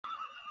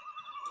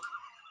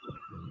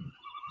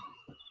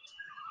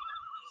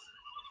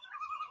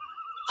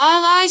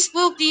All eyes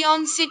will be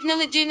on Signal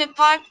Iduna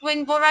Park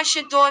when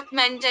Borussia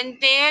Dortmund and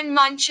Bayern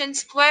Munich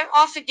square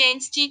off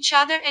against each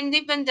other in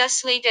the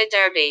Bundesliga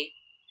derby.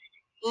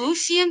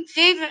 Lucien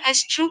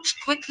Favre's troops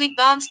quickly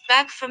bounced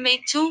back from a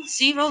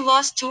 2-0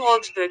 loss to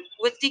Augsburg,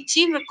 with the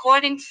team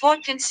recording 4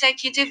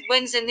 consecutive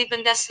wins in the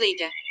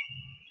Bundesliga.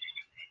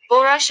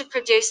 Borussia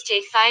produced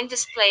a fine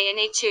display in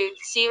a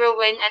 2-0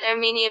 win at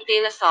Arminia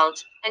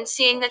Bielefeld, and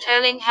seeing that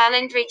Erling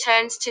Haaland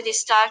returns to the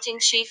starting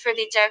sheet for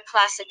the Der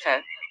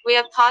Klassiker, we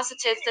are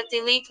positive that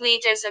the league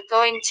leaders are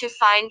going to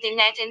find the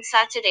net in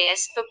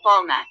Saturday's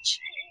football match.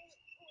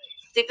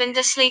 The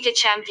Bundesliga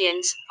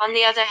champions, on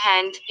the other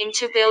hand, aim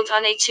to build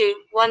on a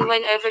 2-1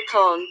 win over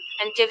Köln,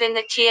 and given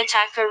that key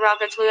attacker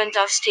Robert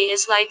Lewandowski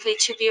is likely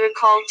to be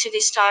recalled to the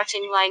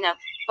starting lineup,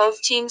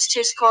 both teams'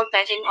 to-score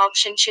betting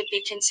option should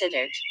be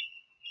considered.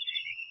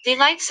 The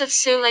likes of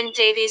Sule and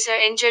Davies are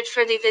injured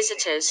for the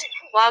visitors,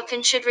 while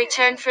Kahn should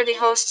return for the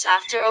hosts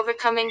after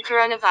overcoming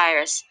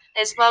coronavirus,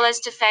 as well as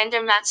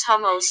defender Mats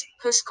Hummels,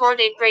 who scored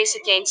a brace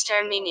against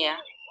Armenia.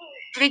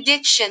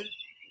 Prediction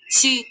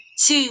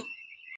 2-2